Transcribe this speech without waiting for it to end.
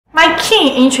My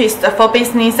keen interest for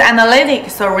business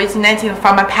analytics originated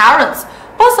from my parents,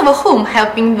 both of whom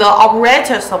have been the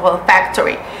operators of a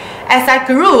factory. As I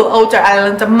grew older, I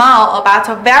learned more about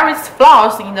various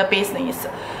flaws in the business.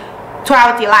 To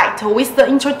our delight, with the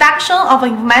introduction of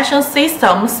information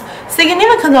systems,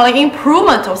 significant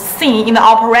improvement was seen in the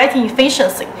operating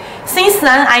efficiency. Since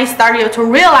then, I started to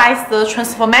realize the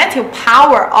transformative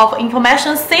power of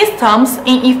information systems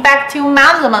in effective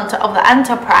management of the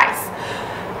enterprise.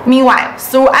 Meanwhile,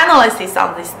 through analysis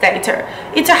of this data,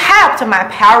 it helped my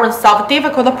parents solve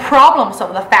difficult problems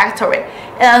of the factory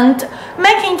and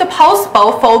making it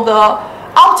possible for the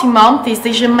optimum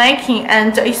decision-making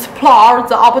and explore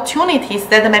the opportunities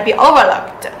that may be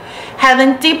overlooked.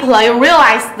 Having deeply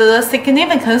realized the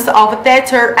significance of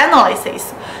data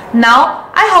analysis,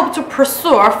 now I hope to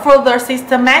pursue further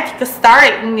systematic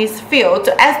study in this field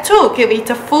as to give it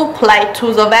full play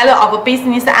to the value of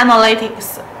business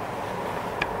analytics.